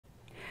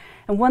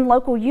And one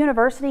local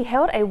university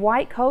held a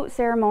white coat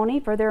ceremony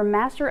for their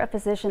Master of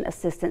Physician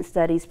Assistant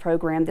Studies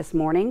program this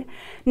morning.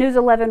 News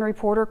 11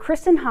 reporter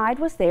Kristen Hyde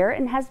was there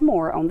and has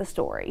more on the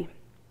story.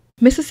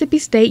 Mississippi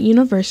State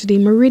University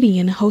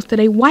Meridian hosted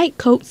a white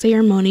coat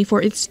ceremony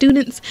for its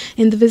students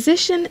in the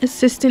Physician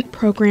Assistant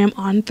program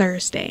on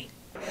Thursday.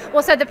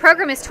 Well, so the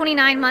program is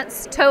 29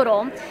 months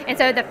total, and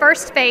so the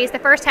first phase, the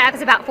first half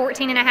is about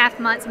 14 and a half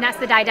months, and that's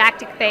the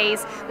didactic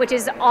phase, which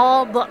is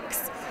all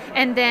books.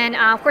 And then,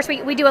 of course,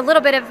 we do a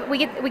little bit of,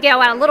 we go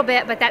out a little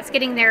bit, but that's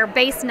getting their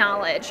base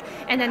knowledge.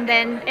 And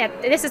then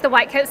this is the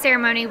white coat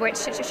ceremony, which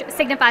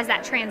signifies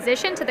that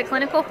transition to the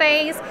clinical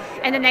phase.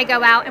 And then they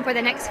go out, and for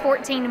the next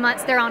 14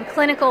 months, they're on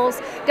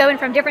clinicals, going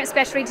from different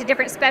specialty to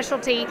different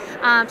specialty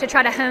to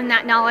try to hone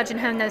that knowledge and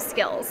hone those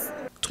skills.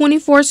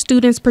 24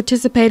 students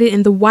participated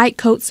in the white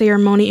coat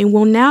ceremony and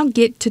will now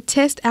get to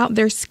test out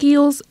their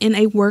skills in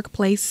a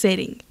workplace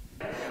setting.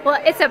 Well,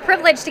 it's a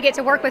privilege to get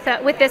to work with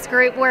this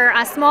group. We're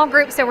a small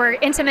group, so we're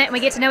intimate and we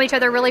get to know each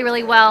other really,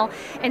 really well.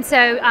 And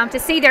so to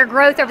see their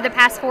growth over the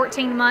past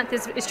 14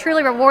 months is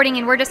truly rewarding,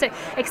 and we're just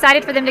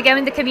excited for them to go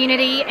in the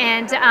community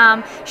and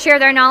share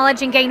their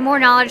knowledge and gain more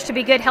knowledge to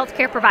be good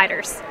healthcare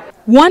providers.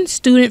 One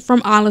student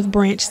from Olive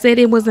Branch said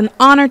it was an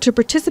honor to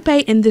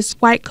participate in this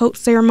white coat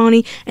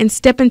ceremony and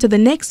step into the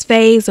next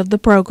phase of the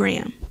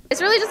program.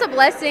 It's really just a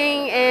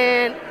blessing,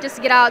 and just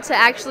to get out to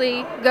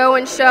actually go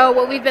and show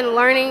what we've been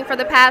learning for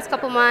the past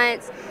couple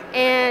months.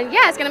 And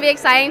yeah, it's going to be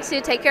exciting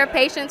to take care of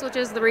patients, which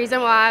is the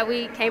reason why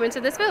we came into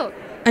this field.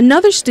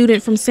 Another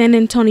student from San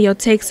Antonio,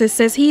 Texas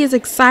says he is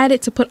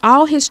excited to put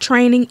all his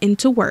training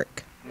into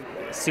work.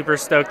 Super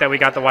stoked that we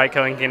got the white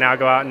coat and can now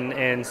go out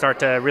and start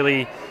to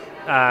really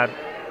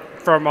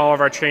from all of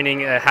our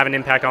training have an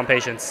impact on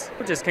patients.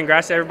 Just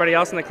congrats to everybody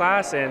else in the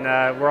class, and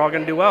we're all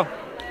going to do well.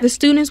 The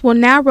students will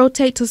now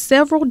rotate to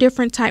several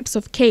different types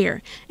of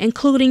care,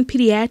 including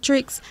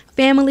pediatrics,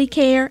 family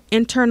care,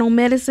 internal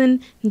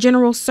medicine,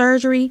 general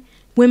surgery,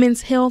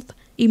 women's health,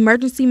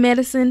 emergency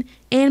medicine,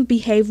 and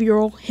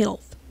behavioral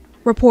health.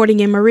 Reporting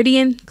in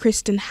Meridian,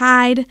 Kristen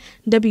Hyde,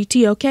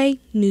 WTOK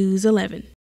News 11.